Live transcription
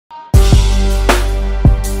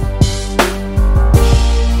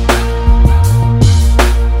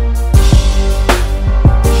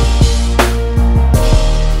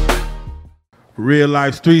Real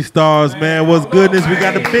life street stars, man. What's goodness? We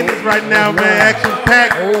got the business right now, man. Action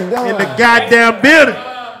packed in the goddamn building.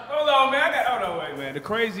 Hold on, man. Hold on, wait, man. The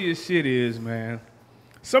craziest shit is, man,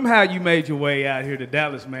 somehow you made your way out here to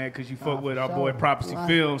Dallas, man, because you fuck with our boy Prophecy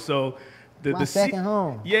Films. So the second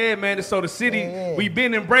home. Yeah, man. So the city, we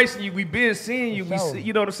been embracing you. We been seeing you.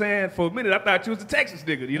 You know what I'm saying? For a minute, I thought you was a Texas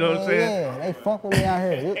nigga. You know what I'm saying? Yeah, they fuck with me out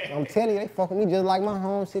here. I'm telling you, they fuck with me just like my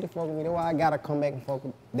home city fuck with me. That's why I gotta come back and fuck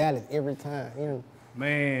with Dallas every time. You know?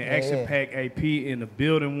 Man, Action Pack AP in the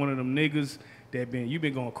building. One of them niggas that you've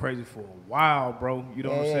been going crazy for a while, bro. You know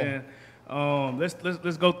what I'm saying?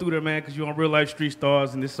 Let's go through there, man, because you're on Real Life Street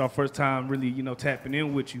Stars, and this is our first time really, tapping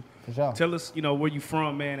in with you. For sure. Tell us, where you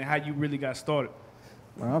from, man, and how you really got started.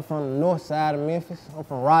 Man, I'm from the north side of Memphis. I'm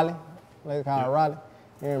from Raleigh. They call it Raleigh.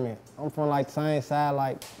 You hear me? I'm from like the same side,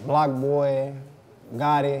 like Block Boy,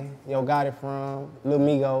 Gotti, Yo Gotti from, Lil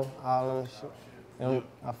Migo, all them shit.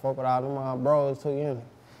 I fuck with all them my bros too, you hear me?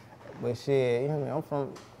 But shit, you hear me? I'm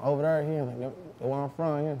from over there, you hear me? The where I'm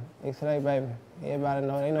from, you hear me? X-Ray, baby. Everybody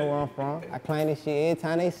know, they know where I'm from. I claim this shit every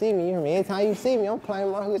time they see me, you hear me? Every time you see me, I'm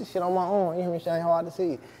claiming my hood shit on my own, you hear me? Shit ain't hard to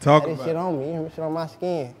see. Talk about this shit on me, you hear me? Shit on my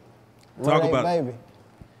skin. Talk about baby. it.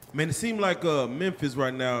 Man, it seems like Memphis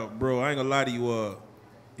right now, bro, I ain't gonna lie to you,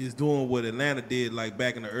 is doing what Atlanta did like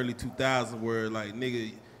back in the early 2000s where like,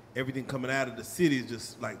 nigga, everything coming out of the city is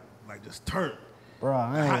just like just turned. Bro,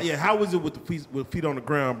 how was it with feet on the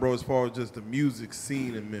ground, bro, as far as just the music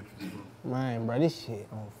scene in Memphis, bro? Man, bro, this shit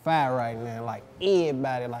on fire right now. Like,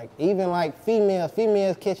 everybody, like, even, like, females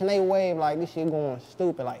catching they wave, like, this shit going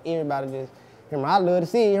stupid. Like, everybody just, you hear me? I love to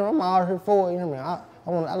see it, you hear me? I'm all here for it, you hear me? I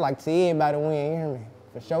like to see everybody win, you hear me?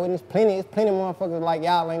 For sure, and it's plenty motherfuckers like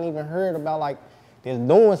y'all ain't even heard about, like, just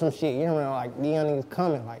doing some shit, you hear me? Like, these young niggas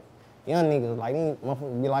coming, like, young niggas, like, these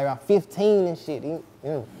motherfuckers be like about 15 and shit, you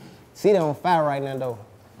know? City on fire right now, though.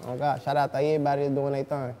 Oh, God, shout out to everybody that's doing their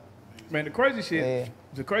thing. Man, the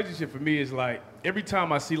crazy shit for me is like, every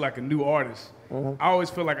time I see like a new artist, I always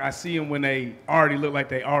feel like I see them when they already look like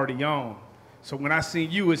they already on. So when I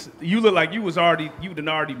seen you, you look like you'd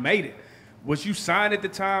already made it. Was you signed at the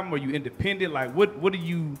time? Were you independent? Like, what are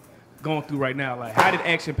you going through right now? Like, how did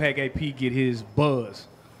Action Pack AP get his buzz?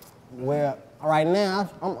 Well, right now,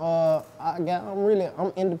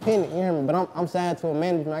 I'm independent, you hear me? But I'm signed to a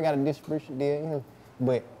management. I got a distribution deal, you hear me?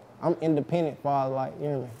 But I'm independent as far as like, you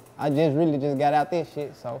hear me? I really just got out that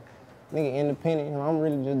shit, so nigga independent, you know, I'm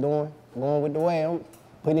really just going with the way. I'm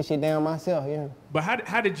putting this shit down myself, you hear me? But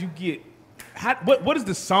how did you get, what is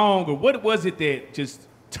the song or what was it that just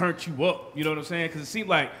turned you up? You know what I'm saying? Because it seemed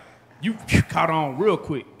like you caught on real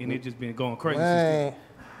quick and it just been going crazy.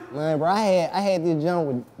 Man, bro, I had this jump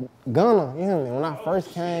with Gunna, you hear me? When I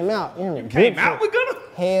first came out, you hear me? You came out with Gunna?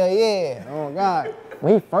 Hell yeah, oh God.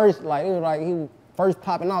 When he first, like, it was like he was first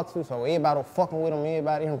popping out too, so everybody was fucking with him,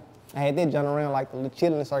 everybody, you know? I had that jump around like the little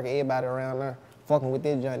chilling circuit, everybody around there fucking with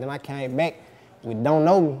that jump. Then I came back with Don't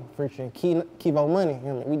Know Me, featuring Kivo Money,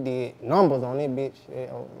 you know? We did numbers on that bitch,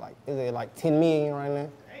 is it like 10 million right now?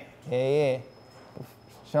 Yeah.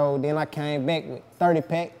 So then I came back with 30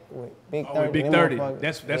 Pack with Big 30. With Big 30.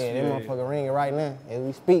 That's that motherfucker ringing right now as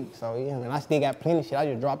we speak. So yeah, man, I still got plenty of shit. I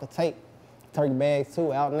just dropped the tape. Turkey Bags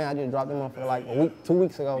too out now. I just dropped them motherfucker like a week, 2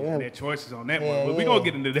 weeks ago. Yeah, their choices on that one, but we gonna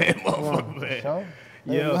get into that motherfucker, man. Sure.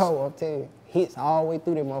 Yeah. I'll tell you, hits all the way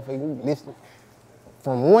through that motherfucker. You listen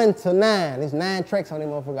from 1 to 9. There's 9 tracks on that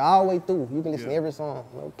motherfucker all the way through. You can listen to every song,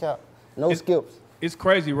 no cap, no skips. It's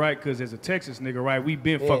crazy, right? Because as a Texas nigga, right, we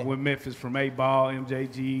been fucking with Memphis from 8Ball,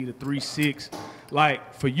 MJG, the 3-6.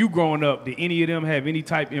 Like, for you growing up, did any of them have any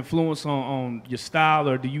type of influence on your style,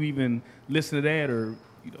 or do you even listen to that, or,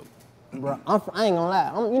 you know? Bro, I ain't gonna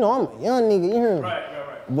lie. I'm a young nigga, you hear me?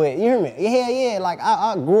 Right. But you hear me? Yeah. Like,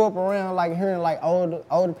 I grew up around, like, hearing, like,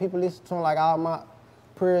 older people listen to them, like, all my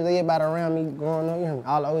peers, everybody around me growing up, you hear me?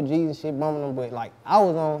 All the OGs and shit bumping them, but, like, I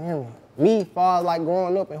was on, hear me? Me, as far as like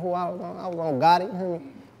growing up and who I was on Gotti, you hear me?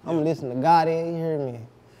 I'm listening to Gotti, you hear me?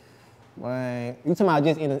 Man, you talking about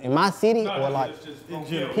just in my city or like just in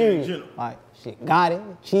general, period? Like shit,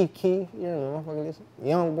 Gotti, Chief Keef, you know, motherfucker listen,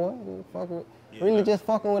 Young Boy, fucking with, really just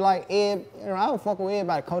fucking with like I was fucking with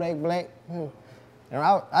everybody, Kodak Black. And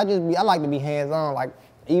I like to be hands on, like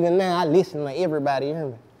even now I listen to everybody, you hear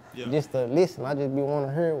me? Yeah. Just to listen, I just be want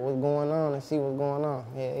to hear what's going on and see what's going on.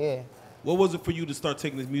 Yeah. What was it for you to start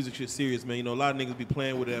taking this music shit serious, man? You know, a lot of niggas be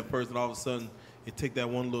playing with it at first, and all of a sudden, it take that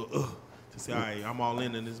one little to say, all right, I'm all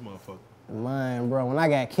in this motherfucker. Man, bro, when I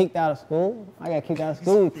got kicked out of school,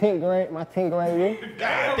 10th grade, my 10th grade year.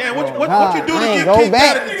 God damn, what you do to get kicked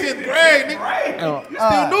out in the 10th grade, nigga? You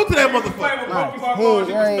still new to that motherfucker. My 10th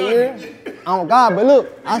grade year. Oh, God, but look,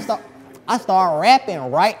 I started rapping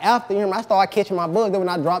right after, you hear me? I started catching my buzz. Then when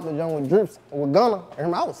I dropped the joint with Drips with Gunna, you hear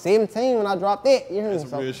me? I was 17 when I dropped that. You hear me? That's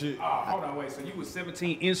some real shit. Hold on, wait. So you was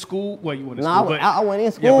 17 in school? Well, you went to Nah, school, I went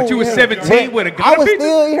in school. Yeah, but you was hear me? 17 But with a I Gunna was feature?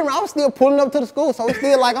 still, you hear me? I was still pulling up to the school, so it's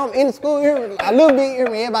still like I'm in the school. You hear me? A little bit, you hear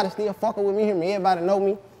me? Everybody still fucking with me. You hear me? Everybody know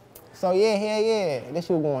me. So yeah, hell yeah, that shit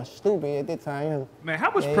was going stupid at that time. You hear me? Man, how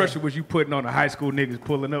much pressure was you putting on the high school niggas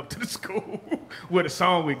pulling up to the school with a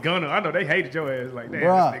song with Gunna? I know they hated your ass like that.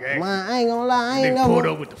 Bruh, man, I ain't gonna lie, I ain't Nigga pulled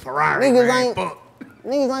never. up with the Ferrari, Niggas man. ain't, Fuck.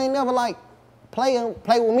 niggas ain't never like play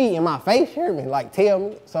with me in my face, you hear me? Like tell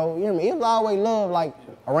me. So you hear me? It was always love like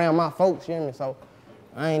around my folks, you hear me? So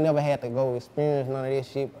I ain't never had to go experience none of this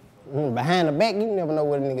shit. Behind the back, you never know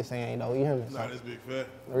what a nigga saying though, you hear me? So, Nah, that's big fat.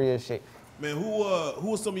 real shit. Man, who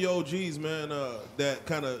are some of your OGs, man, that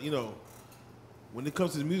kind of, you know, when it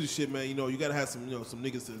comes to the music shit, man, you know, you gotta have some, you know, some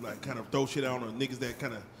niggas that like kind of throw shit out on niggas that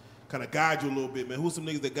kind of guide you a little bit, man. Who's some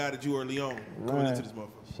niggas that guided you early on coming into this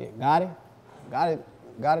motherfucker? Shit, got it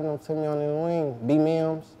them took me on the wing.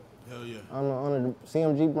 B-Mims. Hell yeah. On the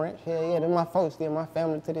CMG branch. Hell yeah, they're my folks, still my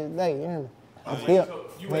family to this day, you hear me? I'm So still,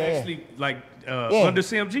 you were yeah, actually like Yeah. under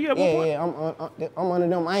CMG at one point? yeah, I'm under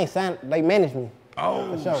them. I ain't signed, they manage me.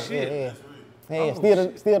 Oh, For sure. shit. Yeah. Yeah,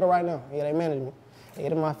 still the right now. Yeah, they manage me. Yeah,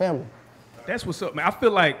 they're my family. That's what's up, man. I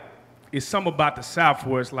feel like it's something about the South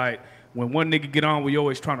where it's like when one nigga get on, we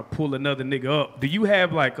always trying to pull another nigga up. Do you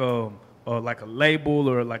have like a label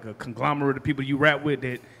or like a conglomerate of people you rap with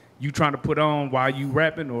that you trying to put on while you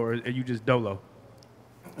rapping, or are you just dolo?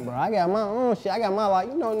 Bro, I got my own shit. I got my, like,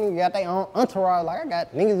 you know, niggas got their own entourage. Like, I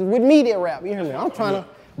got niggas with me that rap, you hear me? I'm trying to,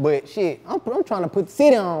 but shit, I'm trying to put the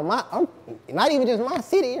city on. Not even just my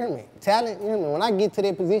city, you hear me? Talent, you hear me? When I get to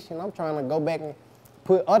that position, I'm trying to go back and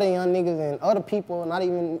put other young niggas and other people, not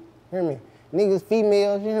even, you hear me? Niggas,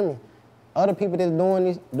 females, you hear me? Other people that's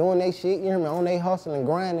doing their shit, you hear me? On they hustle and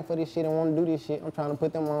grinding for this shit and want to do this shit. I'm trying to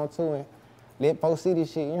put them on too and let folks see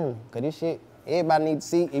this shit, you hear me? Cause this shit, everybody need to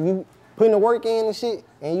see. If you putting the work in and shit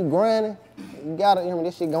and you grinding, you gotta, you hear me?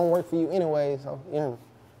 This shit gonna work for you anyway, so, you hear me?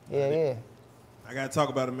 Yeah. I gotta talk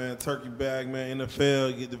about it, man. Turkey bag, man.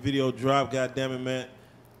 NFL, get the video drop. Goddamn it, man.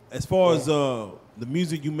 As far as the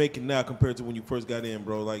music you making now compared to when you first got in,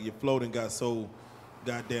 bro, like your floating got so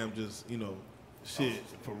goddamn just, you know, shit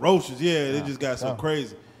ferocious. Yeah, it just got so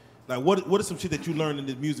crazy. Like, what is some shit that you learned in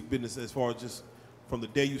the music business as far as just from the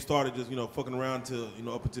day you started, just, you know, fucking around to, you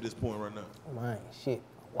know, up until this point right now? Man, shit.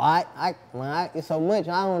 Why? It's so much.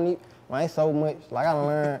 I don't need. Man, it's so much. Like I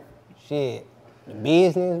learned shit. The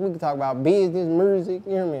business. We can talk about business, music.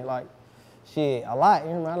 You hear me? Like, shit, a lot. You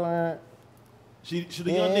hear me? I learned. Should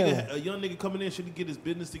a young nigga coming in, should he get his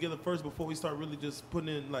business together first before he start really just putting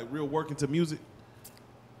in like real work into music?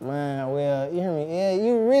 Man, well, you hear me? Yeah,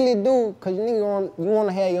 you really do, cause you want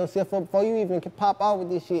to have yourself up before you even can pop out with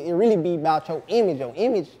this shit. It really be about your image. Your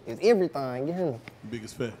image is everything. You hear me?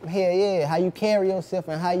 Biggest fact. Hell yeah, how you carry yourself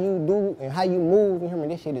and how you do and how you move. You hear me?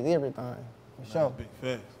 This shit is everything. For sure. Big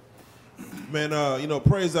facts. Man, you know,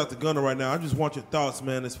 praise out to Gunna right now. I just want your thoughts,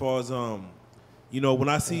 man, as far as you know, when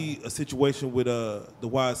I see a situation with the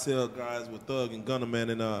YSL guys with Thug and Gunna, man,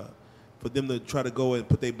 and for them to try to go and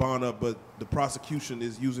put their bond up, but the prosecution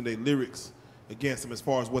is using their lyrics against them as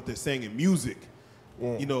far as what they're saying in music.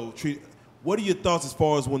 Yeah. You know, what are your thoughts as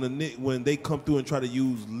far as when they come through and try to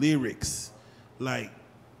use lyrics like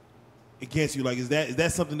against you? Like, is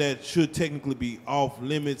that something that should technically be off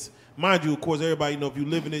limits? Mind you, of course, everybody, you know, if you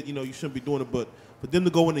live in it, you know, you shouldn't be doing it, but for them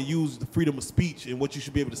to go in and use the freedom of speech and what you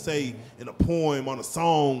should be able to say in a poem, on a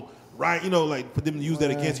song, right? You know, like, for them to use that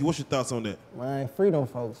against you, what's your thoughts on that? Man, freedom,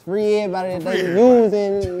 folks. Free everybody that they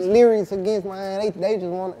using lyrics against, man. They just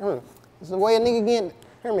want, it's the way a nigga getting,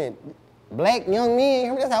 hear me, black young men,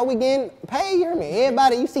 hear me, that's how we getting paid, hear me.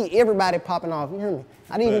 Everybody, you see everybody popping off, you hear me.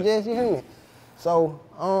 Not even just, you hear me. So,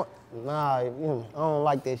 nah, you hear me, I don't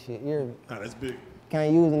like that shit, you hear me. Nah, that's big.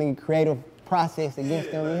 Can't use any creative process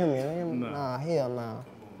against them, you hear me? Nah, hell nah.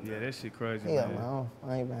 Yeah, that shit crazy, Hell man. no,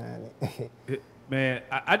 I ain't behind it. Man,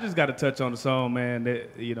 I just got to touch on the song, man.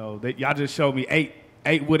 That, you know, that y'all just showed me eight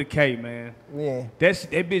with a K, man. Yeah. That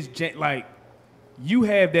bitch, like, you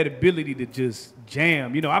have that ability to just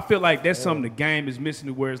jam. You know, I feel like that's something the game is missing,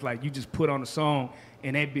 to where it's like you just put on a song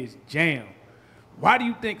and that bitch jam. Why do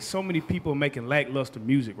you think so many people are making lackluster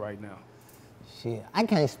music right now? Shit, I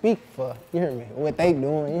can't speak for, you hear me, what they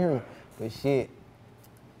doing, you hear me? But shit,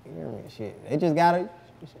 you hear me, shit, they just gotta,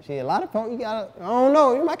 shit, a lot of folks, you gotta, I don't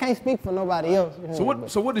know, you know, I can't speak for nobody else. You hear me?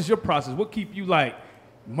 So what is your process? What keep you, like,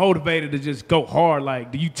 motivated to just go hard?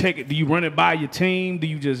 Like, do you run it by your team? Do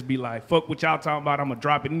you just be like, fuck what y'all talking about, I'm gonna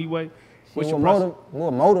drop it anyway? What's your process?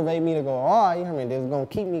 Will motivate me to go hard, you hear me? That's gonna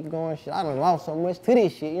keep me going. Shit, I done lost so much to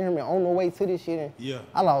this shit, you hear me? On the way to this shit. And Yeah.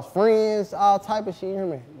 I lost friends, all type of shit, you hear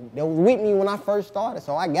me? They was with me when I first started,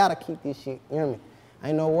 so I gotta keep this shit, you hear me?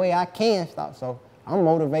 Ain't no way I can stop, so I'm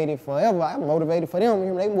motivated forever. I'm motivated for them, you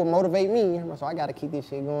hear me? They will motivate me, you hear me? So I gotta keep this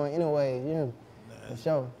shit going anyways, you hear me? For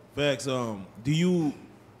sure. Facts. Do you,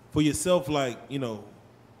 for yourself, like, you know,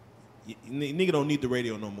 nigga don't need the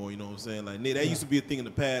radio no more, you know what I'm saying? Like, that used to be a thing in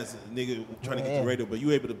the past, nigga trying to get the radio, but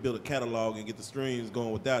you able to build a catalog and get the streams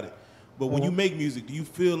going without it. But when you make music, do you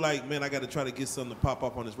feel like, man, I got to try to get something to pop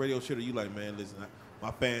up on this radio shit, or you like, man, listen,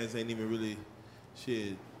 my fans ain't even really,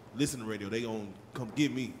 shit, listen to radio. They gonna come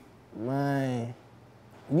get me. Man,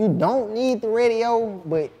 you don't need the radio,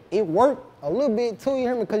 but it worked a little bit too, you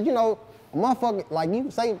hear me? Because, you know, a motherfucker, like you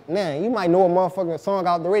say, now, you might know a motherfucking song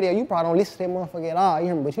out the radio. You probably don't listen to that motherfucker at all, you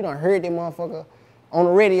hear me? But you done heard that motherfucker on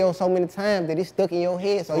the radio so many times that it's stuck in your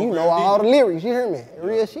head, so you know all the lyrics, you hear me?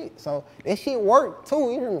 Real shit. So that shit worked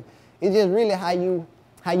too, you hear me? It's just really how you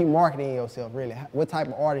marketing yourself, really. What type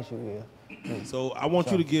of artist you is. So I want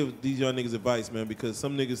you to give these young niggas advice, man, because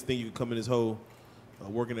some niggas think you can come in this hole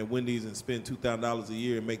working at Wendy's and spend $2,000 a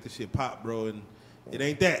year and make the shit pop, bro, and it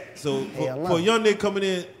ain't that. So for a young nigga coming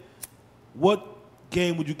in, what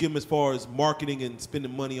game would you give him as far as marketing and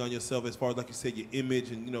spending money on yourself, as far as, like you said, your image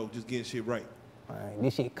and, you know, just getting shit right?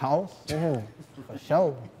 This shit costs, for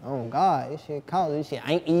sure. Oh God, this shit costs. This shit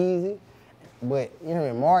ain't easy, but you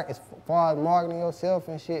know, as far as marketing yourself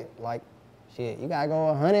and shit, like, shit, you gotta go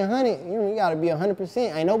 100. You know, you gotta be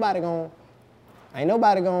 100%. Ain't nobody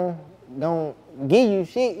gonna give you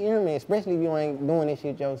shit. You hear me? Especially if you ain't doing this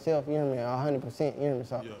shit yourself. You hear me? 100%. You hear me?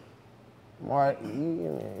 So, Mark,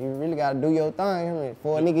 you really gotta do your thing. You hear me?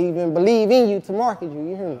 For a nigga even believe in you to market you.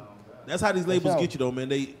 You hear me? That's how these labels get you, though, man.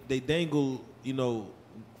 They dangle, you know,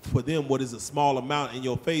 for them what is a small amount in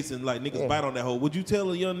your face, and like niggas bite on that hoe. Would you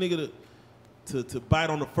tell a young nigga to bite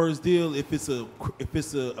on the first deal if it's a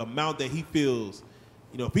amount that he feels,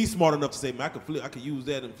 you know, if he's smart enough to say, man, I could use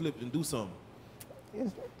that and flip and do something?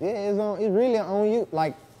 It's really on you.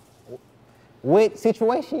 Like, what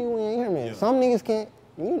situation you in? You hear me? Yeah. Some niggas can't.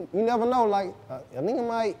 You never know. Like, a nigga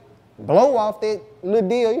might blow off that little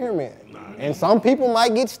deal. You hear me? And some people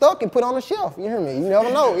might get stuck and put on the shelf. You hear me? You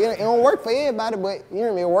never know. It don't work for everybody, but you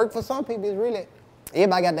hear me? It work for some people. It's really,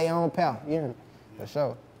 everybody got their own path. You hear me? For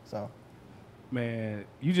sure. So, man,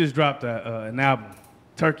 you just dropped an album,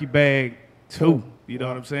 Turkey Bag 2. You know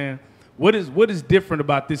what I'm saying? What is different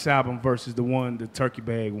about this album versus the Turkey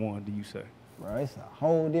Bag 1, do you say? Bro, it's a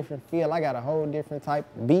whole different feel. I got a whole different type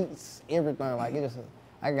of beats, everything. Like,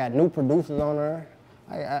 I got new producers on there.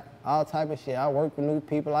 I got all type of shit. I work with new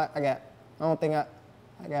people. Did I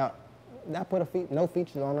put no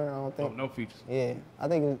features on there? I don't think. Oh, no features. Yeah, I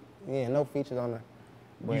think no features on there.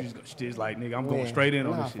 But you just like, nigga, I'm going straight in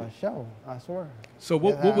on this shit. For sure, I swear. So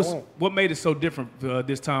what made it so different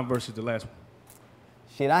this time versus the last one?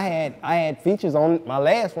 Shit, I had features on my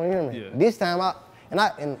last one, you hear me? Yeah. This time and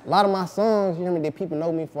a lot of my songs, you hear me, that people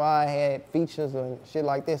know me for, I had features and shit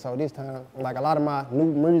like this. So this time, like a lot of my new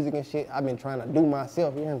music and shit, I've been trying to do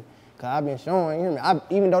myself, you hear me? Cause I've been showing, you hear me?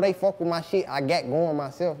 Even though they fuck with my shit, I got going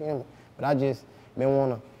myself, you hear me? But I just been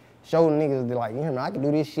wanna show the niggas that, like, you hear me, I can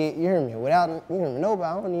do this shit, you hear me? Without, you hear me,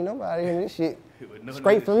 nobody, I don't need nobody, you hear me? This shit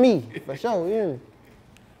straight from me, for sure, you hear me?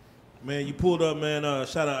 Man, you pulled up, man.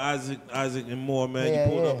 Shout out Isaac and more, man. Yeah,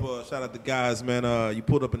 you pulled up. Shout out the guys, man. You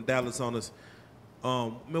pulled up in Dallas on us.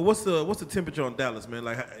 Man, what's the temperature on Dallas, man?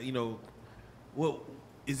 Like, you know, what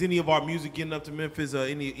is any of our music getting up to Memphis?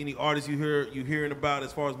 Any artists you hearing about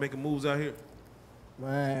as far as making moves out here?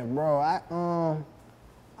 Man, bro,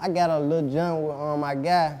 I got a little joint with my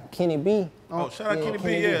guy Kenny B. Shout out Kenny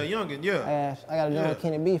B, yeah, youngin, yeah. I got a joint with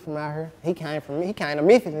Kenny B from out here. He came to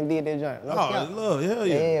Memphis and did that joint. Love, hell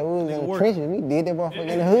yeah. Yeah, we was in the trenches. We did that motherfucker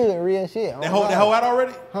in the hood, real shit. That hoe out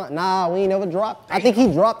already? Nah, we ain't never dropped. I think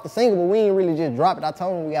he dropped the single, but we ain't really just drop it. I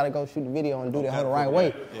told him we gotta go shoot the video and do that hoe the right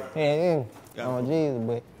way. Yeah. Oh Jesus,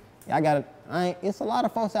 but it's a lot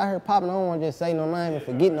of folks out here popping. I don't want to just say no name and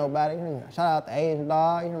forget nobody. Shout out to Asian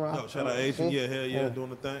dog. Shout out Asian, hell yeah, doing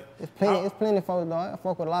the thing. It's plenty of folks, dog. I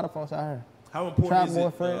fuck with a lot of folks out here. How important is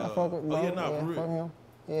it? Fred, I fuck with bro. For real. Fuck him.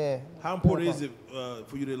 Yeah. How important is it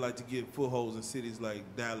for you to like to get footholds in cities like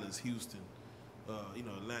Dallas, Houston,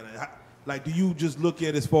 Atlanta? Like, do you just look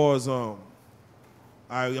at as far as I'm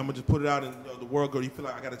gonna just put it out in the world, or do you feel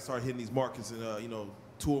like I gotta start hitting these markets and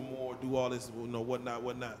tour more, do all this,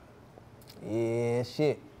 whatnot? Yeah,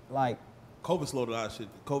 shit. Like, COVID slowed a lot of shit.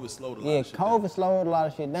 COVID slowed a lot of shit down. Yeah, COVID slowed a lot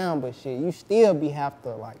of shit down, but shit, you still have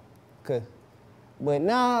to, like, cause But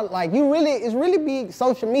now, like it's really big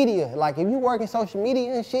social media. Like if you work in social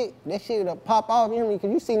media and shit, that shit will pop off, you hear me?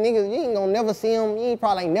 Cause you see niggas, you ain't gonna never see them,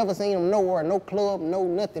 probably ain't never seen them nowhere, no club, no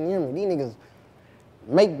nothing, you hear me? These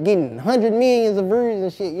niggas getting 100 millions of views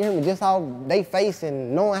and shit, you hear me? Just how they face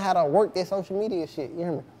and knowing how to work their social media shit, you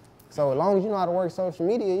hear me? So as long as you know how to work social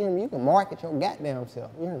media, you hear me, you can market your goddamn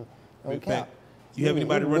self, you hear me? No cap. You have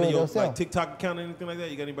anybody running your like TikTok account or anything like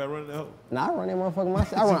that? You got anybody running that hoe? Nah, I run that motherfucker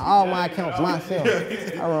myself. I run all my accounts myself.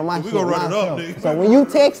 I run my shit gonna run myself. it up, nigga. So when you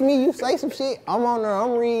text me, you say some shit, I'm on there,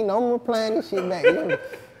 I'm reading, I'm replying this shit back. You know?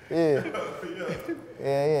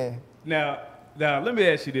 Yeah. Now, let me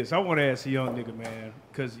ask you this. I want to ask a young nigga, man,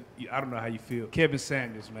 because I don't know how you feel. Kevin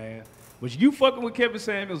Samuels, man. Was you fucking with Kevin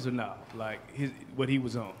Samuels or not? Like, what he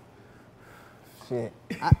was on? Shit.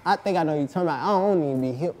 I think I know you talking about. I don't even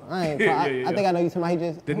be hip. I think I know you talking about. He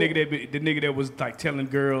just the nigga that was like telling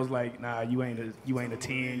girls like, nah, you ain't a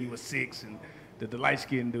 10, you a 6, and the light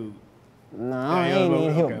skinned dude. Nah, I ain't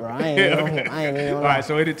even hip, bro. I ain't even hip. I ain't even know. All right,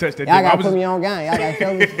 so it didn't touch that. Y'all gotta put me on game. Y'all gotta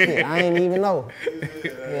show me some shit. I ain't even know.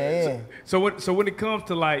 Yeah. So when it comes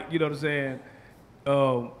to like, you know what I'm saying,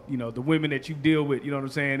 you know, the women that you deal with, you know what I'm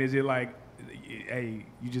saying, is it like, hey,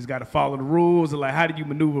 you just gotta follow the rules, or like how do you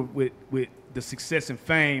maneuver with the success and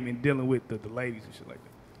fame and dealing with the ladies and shit like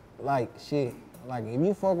that? Like shit. Like if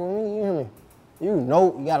you fuck with me, you hear me?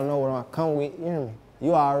 You gotta know what I come with, you hear me?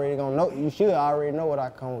 You already gonna know, you should already know what I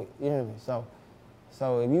come with, you hear me? So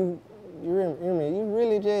if you hear me, you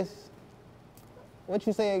really just, what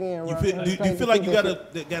you say again, bro? Do you feel like you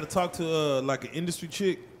gotta talk to like an industry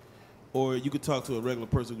chick, or you could talk to a regular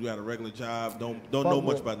person who got a regular job, don't know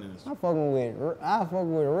much about the industry? I fucking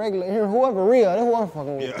with a regular, whoever real, that's who I'm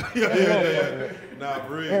fucking with. Yeah. Nah,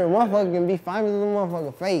 for real. Here, motherfucker can be famous as a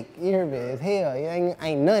motherfucker fake. You hear me? It's hell. It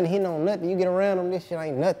ain't nothing hitting on nothing. You get around them, this shit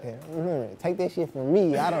ain't nothing. Take that shit from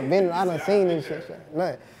me. I done seen this shit.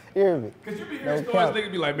 Nothing. You hear me? Cause you be hearing stories,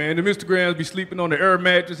 niggas be like, man, the Instagrams be sleeping on the air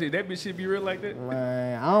mattress. That bitch shit be real like that?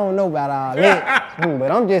 Man, I don't know about all that.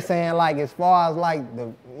 But I'm just saying, like, as far as like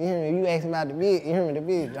you hear me? You asking about the bitch, you hear me? The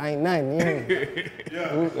bitch ain't nothing. You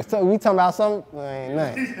hear me? So we talking about something, ain't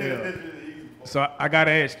nothing. Yeah. So I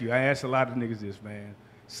gotta ask you. I ask a lot of niggas this, man.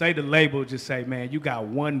 Say the label just say, man, you got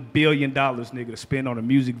 $1 billion, nigga, to spend on a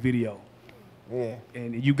music video. Yeah.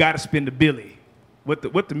 And you gotta spend the billy. What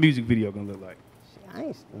the music video gonna look like? I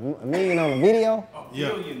ain't $1 million on the video.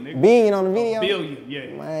 Billion, nigga. Billion on the video. Billion, yeah.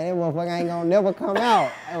 Man, that motherfucker ain't gonna never come out.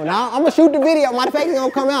 Now I'm gonna shoot the video. Matter of fact, it's gonna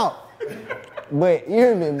come out. But you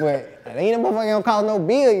hear me? But ain't a motherfucker gonna cost no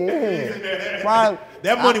billion. You hear me? Probably,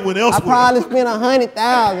 that money went elsewhere. I probably spend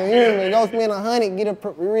 100,000. You hear me? Go spend 100, get a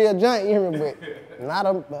real joint. You hear me? But not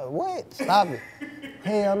a what? Stop it.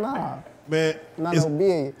 Hell nah. Man, not no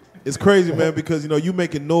billion. It's crazy, man, because you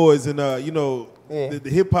making noise, and the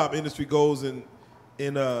hip hop industry goes in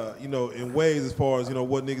ways as far as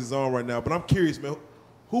what niggas is on right now. But I'm curious, man,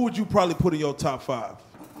 who would you probably put in your top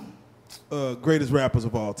 5 greatest rappers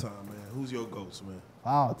of all time, man? Who's your ghost, man?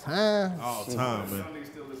 All time? All time, man.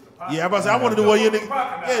 Yeah, I'm about to say, I want to do what your nigga.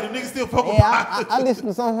 Yeah, the niggas still fuck with Pac. I listen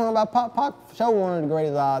to something about Pac. Pac show one of the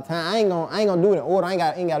greatest of all time. I ain't gonna do it in order. I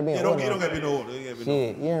ain't gotta be in order. You don't gotta be in order.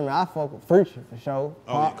 Shit, you hear me? I fuck with Future for sure.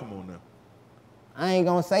 Oh, yeah, come on now. I ain't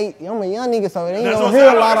gonna say, I'm a young nigga, so it ain't gonna hear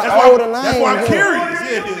a lot of older names. That's why I'm curious.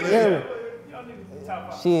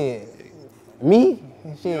 Yeah. Shit. Me?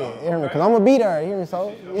 Shit, you hear me? Cause I'm gonna be there, you hear me?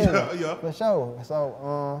 So, yeah. For sure.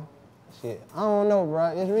 So, shit, I don't know, bro.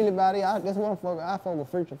 It's really about it. This motherfucker, I fuck with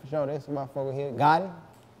Future for sure. This motherfucker here. Got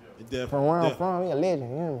it? From where I'm from, he a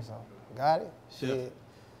legend, you hear me? So, got it? Shit.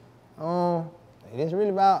 It's really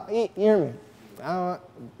about it, you hear me?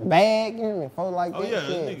 Bag, you hear me? Folks like that,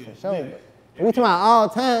 shit, nigga, for sure. We talking about all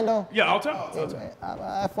time, though? Yeah, all time.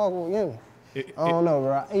 I fuck with, you hear me? I don't know,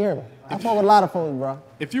 bro. You hear me? I fuck with a lot of folks, bro.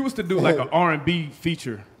 If you was to do like an R&B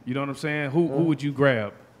feature, you know what I'm saying? Who would you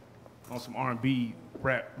grab on some R&B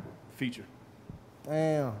rap feature?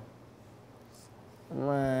 Damn.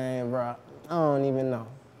 Man, bro. I don't even know.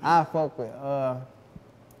 I fuck with,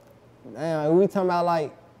 damn, we talking about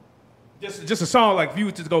like, just a song, like if you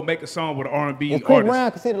was to go make a song with an R&B artist. Chris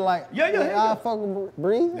Brown considered like, yeah. I fuck with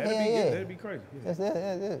Breezy. That'd be crazy. Yeah.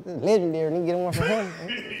 That's legendary. Nigga get one from him.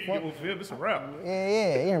 Get one for him, it's a rap.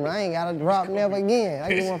 Yeah. You hear me? I ain't gotta drop never again.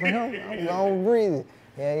 I get one from him. I'm going Breezy.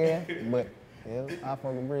 Yeah. But I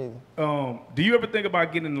fuck with Breezy. Do you ever think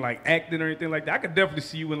about getting like acting or anything like that? I could definitely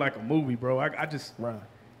see you in like a movie, bro. I just, bro,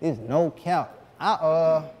 it's no cap.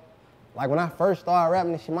 Like when I first started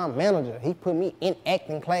rapping this shit, my manager, he put me in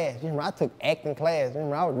acting class. You remember, I took acting class. You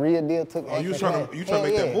remember, I was real deal, took acting class. You trying to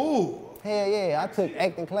make that move? Hell yeah, I took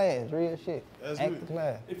acting class, real shit. That's acting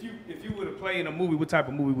class. If you were to play in a movie, what type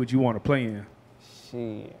of movie would you want to play in?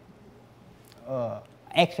 Shit.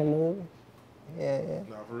 Action movie. Yeah.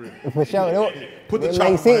 Nah, for real. For sure. Put the it chopper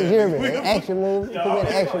makes sense, you hear behind me? it. Action movie. Put me in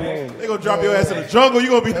action movie. They gonna drop your ass in the jungle. You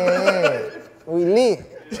gonna be. Yeah. We lit.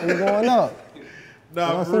 We going up.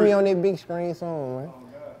 Nah, Don't for see me real. on that big screen soon,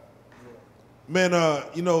 man. Man,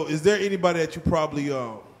 you know, is there anybody that you probably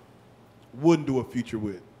wouldn't do a feature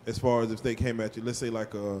with, as far as if they came at you? Let's say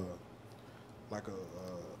like a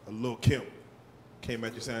Lil Kim came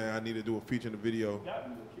at you saying, "I need to do a feature in the video."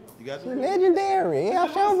 You got to. Legendary. Yeah,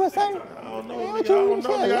 I'm sure for a second. I don't know, Yeah, nigga. what I don't you know,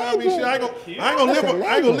 said, nigga. I mean, shit, I ain't gonna That's a live.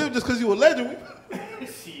 I ain't gonna live just because you a legend.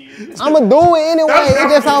 I'ma do it anyway.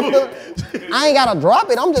 It's just off the. I ain't gotta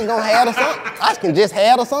drop it. I'm just gonna have the song. I can just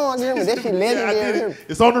have the song. You hear me? That shit Yeah, I legendary. did You hear it. me?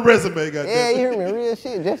 It's on the resume, goddamn. Yeah, you hear me? Real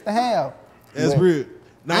shit, just to have. That's But real.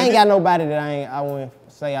 Now, I ain't got nobody that I wouldn't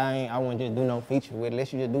say I wouldn't just do no feature with.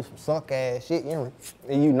 Unless you just do some suck ass shit, you hear me?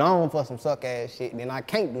 And you known for some suck ass shit, then I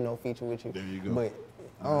can't do no feature with you. There you go. But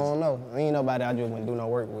I don't know. Ain't nobody I just wouldn't do no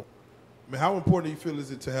work with. Man, how important do you feel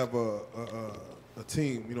is it to have a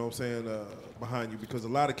team, you know what I'm saying, behind you? Because a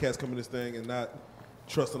lot of cats come in this thing and not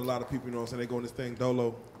trusting a lot of people, you know what I'm saying? They go in this thing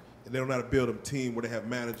dolo, and they don't know how to build a team where they have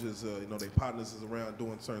managers, you know, their partners is around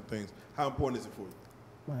doing certain things. How important is it for you?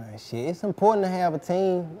 Man, shit, it's important to have a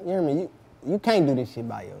team. You hear me? You can't do this shit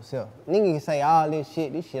by yourself. Nigga can say all this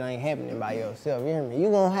shit ain't happening by yourself. You hear me? You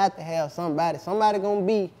gonna have to have somebody. Somebody gonna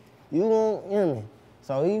be. You gonna, you hear me?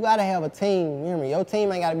 So you gotta have a team. You hear me? Your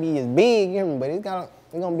team ain't gotta be as big. You hear me? But it's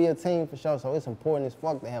gonna be a team for sure. So it's important as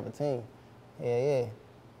fuck to have a team. Yeah.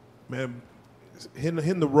 Man,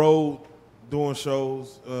 hitting the road, doing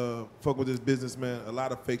shows, fuck with this business, man. A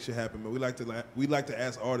lot of fake shit happen, man. We like to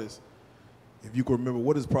ask artists if you can remember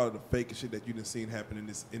what is probably the fakest shit that you done seen happen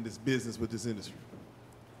in this business with this industry.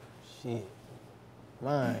 Shit.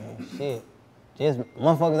 Man, shit. Just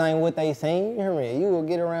motherfuckers ain't what they seen. You hear me? You will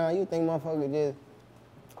get around, you think motherfuckers just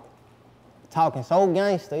talking so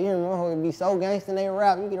gangster. You hear me? Motherfuckers be so gangster in they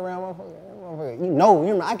rap. You get around motherfuckers. You know, you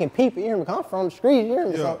hear me? I can peep it. You hear me? 'Cause I'm from the streets. You hear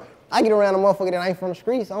me? Yeah. So I get around a motherfucker that ain't from the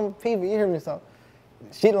streets. I'm peeping. You hear me? So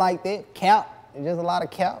shit like that, cap. Just a lot of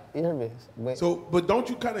cap. You hear me? But don't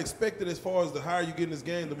you kind of expect it as far as the higher you get in this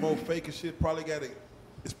game, the more fake and shit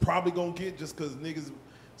it's probably gonna get just because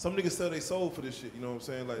some niggas sell their soul for this shit. You know what I'm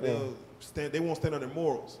saying? Like they won't stand on their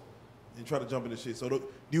morals and try to jump in this shit. So do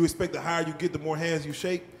you expect the higher you get, the more hands you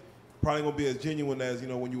shake? Probably gonna be as genuine as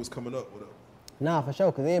when you was coming up with it. Nah, for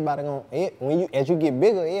sure. Cause everybody as you get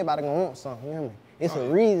bigger, everybody gonna want something. You hear me? It's a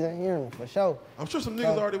reason, you hear me, for sure. I'm sure some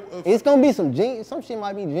niggas already. It's gonna be some shit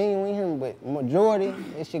might be genuine, you hear me, but majority,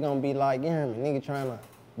 this shit gonna be like, you hear me, nigga trying to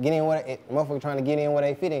get in motherfucker trying to get in where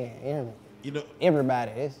they fit in, you hear me? You know,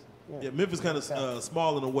 everybody, Memphis kind of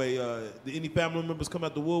small in a way. Did any family members come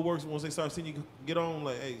out the woodworks once they start seeing you get on?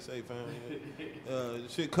 Like, hey, say, fam,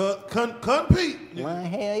 shit, cunt Pete. Man,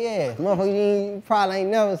 hell yeah, motherfucker, you probably ain't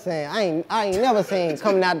never seen. I ain't never seen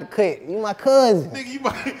coming out the cut. You my cousin. Nigga, you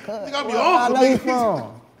might. Nigga, I'm your Where I uncle. know you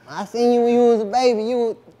from. I seen you when you was a baby. You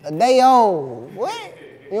was a day old. What?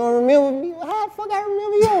 You don't remember me? How the fuck I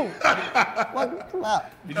remember you? Fuck, come out.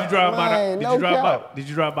 Did you drive by? Man, Did no you drive by? cap. Did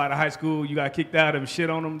you drive by the high school? You got kicked out and shit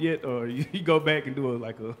on them yet, or you go back and do it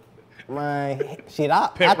like a? Man, shit, I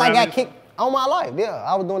Pep think I got rallies? kicked all my life. Yeah,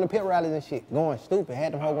 I was doing the pit rallies and shit, going stupid.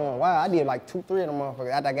 Had them whole going wild. I did like 2, 3 of them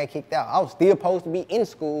motherfuckers after I got kicked out. I was still supposed to be in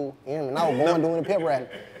school, you hear me? And I was going doing the pit rally.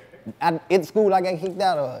 At school, I got kicked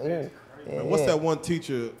out of. You hear me? Yeah, What's yeah. that one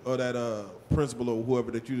teacher or that principal or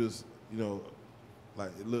whoever that you just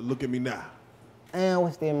like look at me now? Man,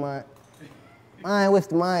 what's that, man? Man, what's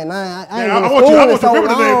the mind? I ain't Yeah, been I to want you- school I in want you to so remember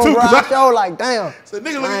the name long, too, bro. 'cause I show like, damn. Say,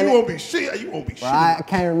 nigga, look, Man, you won't be shit. You won't be shit. Bro, I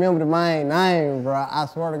can't remember the main name, bro. I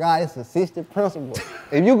swear to God, it's assistant principal.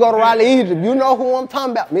 If you go to Raleigh Egypt, you know who I'm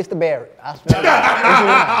talking about, Mr. Barrett. I swear to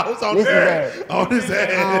God. What's on Mr. there? Barrett. On his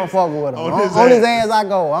ass. I don't fuck with him. On his ass I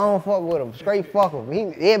go. I don't fuck with him. Straight fuck him.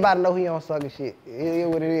 Everybody know he don't suck his shit. It is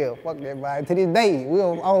what it is. Fuck that, bro. To this day, I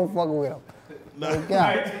don't fuck with him. Nah.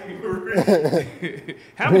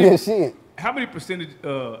 Real shit. How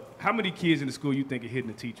many kids in the school you think are hitting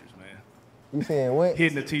the teachers, man? You saying what?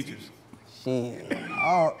 Hitting the teachers. Shit.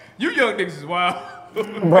 Oh, You young niggas is wild.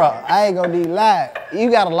 bro, I ain't gonna be lying. You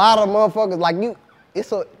got a lot of motherfuckers like you.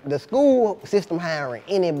 The school system hiring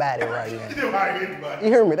anybody right now. You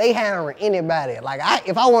hear me? They hiring anybody. Like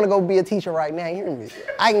if I want to go be a teacher right now, you hear me?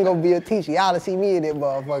 I can go be a teacher. Y'all see me in that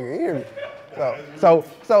motherfucker. You hear me? So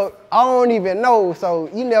I don't even know. So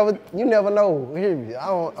you never know. You hear me? I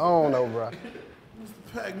don't know, bro.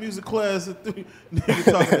 Pack music class at 3.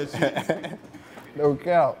 Nigga talking that shit. No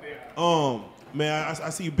cap. Man, I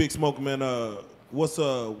see you, Big Smoke, man. What's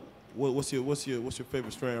your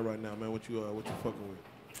favorite strand right now, man? What you fucking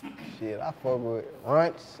with? Shit, I fuck with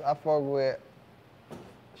Runts. I fuck with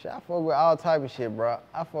all type of shit, bro.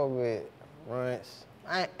 I fuck with Runts.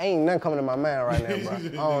 Ain't nothing coming to my mind right now, bro. I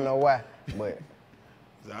don't know why, but.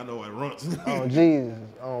 I know what Runts. Oh, Jesus.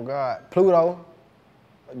 Oh, God. Pluto.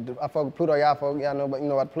 I fuck with Pluto. Y'all know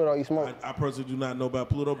about Pluto you smoke? I personally do not know about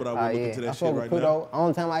Pluto, but I will look into that shit right Pluto. now.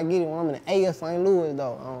 Only time I get it when I'm in the A of St. Louis,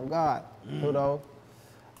 though. Oh, God. Pluto.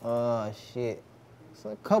 Shit. It's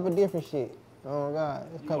a couple different shit. Oh, God.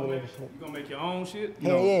 It's a couple different shit. You gonna make your own shit?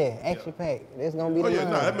 Hell yeah. Action Pack. That's gonna be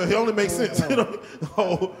the it only makes sense.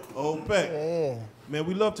 Whole pack. Yeah. Man,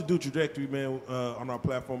 we love to do trajectory, man, on our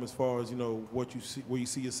platform as far as, what you see, where you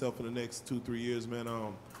see yourself in the next 2-3 years, man.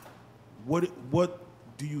 Where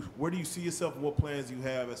do you see yourself and what plans you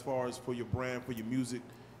have as far as for your brand, for your music,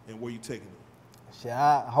 and where you taking it? Shit,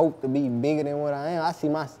 I hope to be bigger than what I am.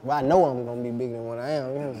 I know I'm gonna be bigger than what I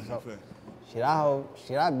am. You know? So,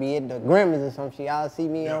 shit, I be at the Grammys or some shit. Y'all see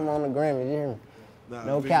me, I'm on the Grammys, you hear me?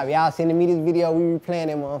 No cap, y'all sending me this video, we replaying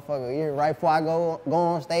that motherfucker. You hear? Right before I go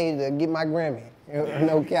on stage to get my Grammy.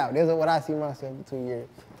 No cap, this is what I see myself in 2 years.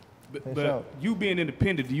 But you being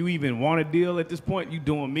independent, do you even want a deal at this point? You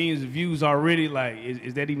doing millions of views already? Like,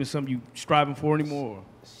 is that even something you striving for anymore?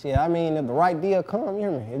 Shit, I mean, if the right deal come, you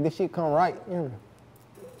hear me? If this shit come right, you hear me?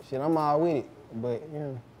 Shit, I'm all with it. But, you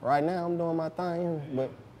know, right now I'm doing my thing, you know?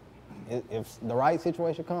 But if the right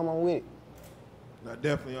situation come, I'm with it. Now,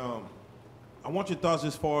 definitely, I want your thoughts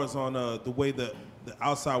as far as on the way the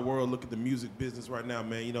outside world look at the music business right now,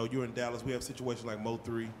 man. You're in Dallas. We have situations like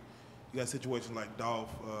Mo3. You got situations like Dolph,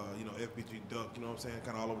 FBG Duck, you know what I'm saying,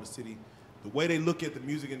 kind of all over the city. The way they look at the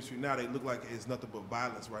music industry now, they look like it's nothing but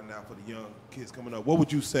violence right now for the young kids coming up. What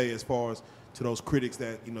would you say as far as to those critics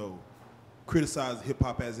that, criticize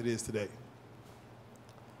hip-hop as it is today?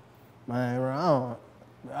 Man, I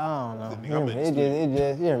don't know. It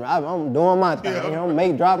just, you hear me? I'm doing my thing.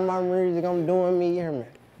 Yeah. Dropping my music, I'm doing me, you hear me?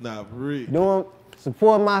 Nah, for real.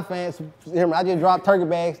 Support my fans. You hear me? I just dropped Turkey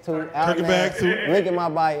Bags too. Turkey Bags too? Link in my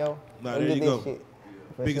bio. Nah, there you go. Shit.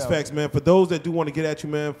 Biggest facts, man. For those that do want to get at you,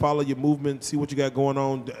 man, follow your movement, see what you got going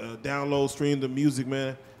on, download, stream the music,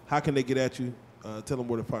 man. How can they get at you? Tell them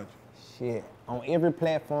where to find you. Shit. On every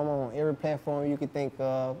platform you can think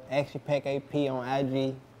of, Action Pack AP on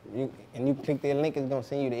IG. You can click that link, it's gonna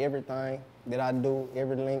send you to everything that I do,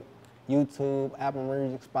 every link. YouTube, Apple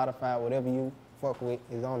Music, Spotify, whatever you fuck with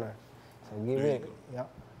is on there. So get with it. Yep.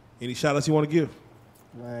 Any shout outs you want to give?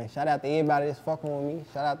 Man, shout out to everybody that's fucking with me.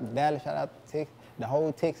 Shout out to Dallas, shout out to Texas, the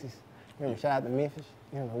whole Texas. Shout out to Memphis.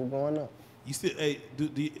 We're going up. You still,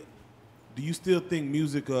 do you still think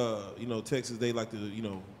music, Texas, they like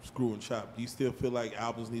to, screw and chop? Do you still feel like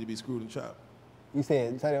albums need to be screwed and chopped? You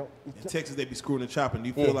said, in Texas, they be screwing and chopping. Do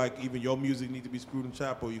you feel like even your music need to be screwed and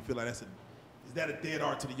chopped, or you feel like is that a dead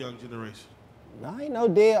art to the young generation? No, ain't no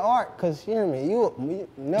dead art, cause you hear me, you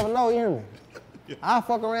never know, you hear me. I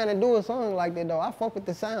fuck around and do a song like that though. I fuck with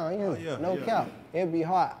the sound, you hear me? No cap. It'd be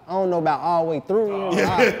hard. I don't know about all the way through,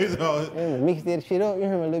 mix that shit up, you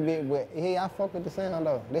hear me, a little bit, but I fuck with the sound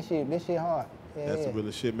though. This shit hard. That's the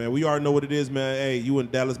realest shit, man. We already know what it is, man. Hey, you in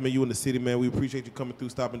Dallas, man. You in the city, man. We appreciate you coming through,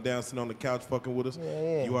 stopping down, sitting on the couch, fucking with us.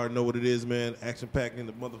 Yeah. You already know what it is, man. Action Pack in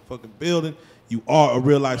the motherfucking building. You are a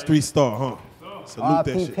real life 3-star, huh? Salute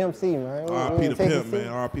that shit. Pimp C, man. R.I.P. the Pimp, man.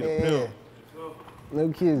 R.I.P. the Pimp. No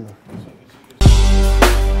kidding.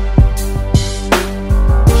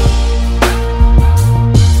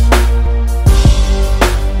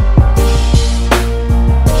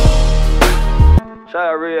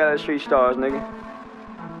 Shout out Real Street Stars, nigga.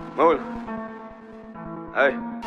 Move. Hey.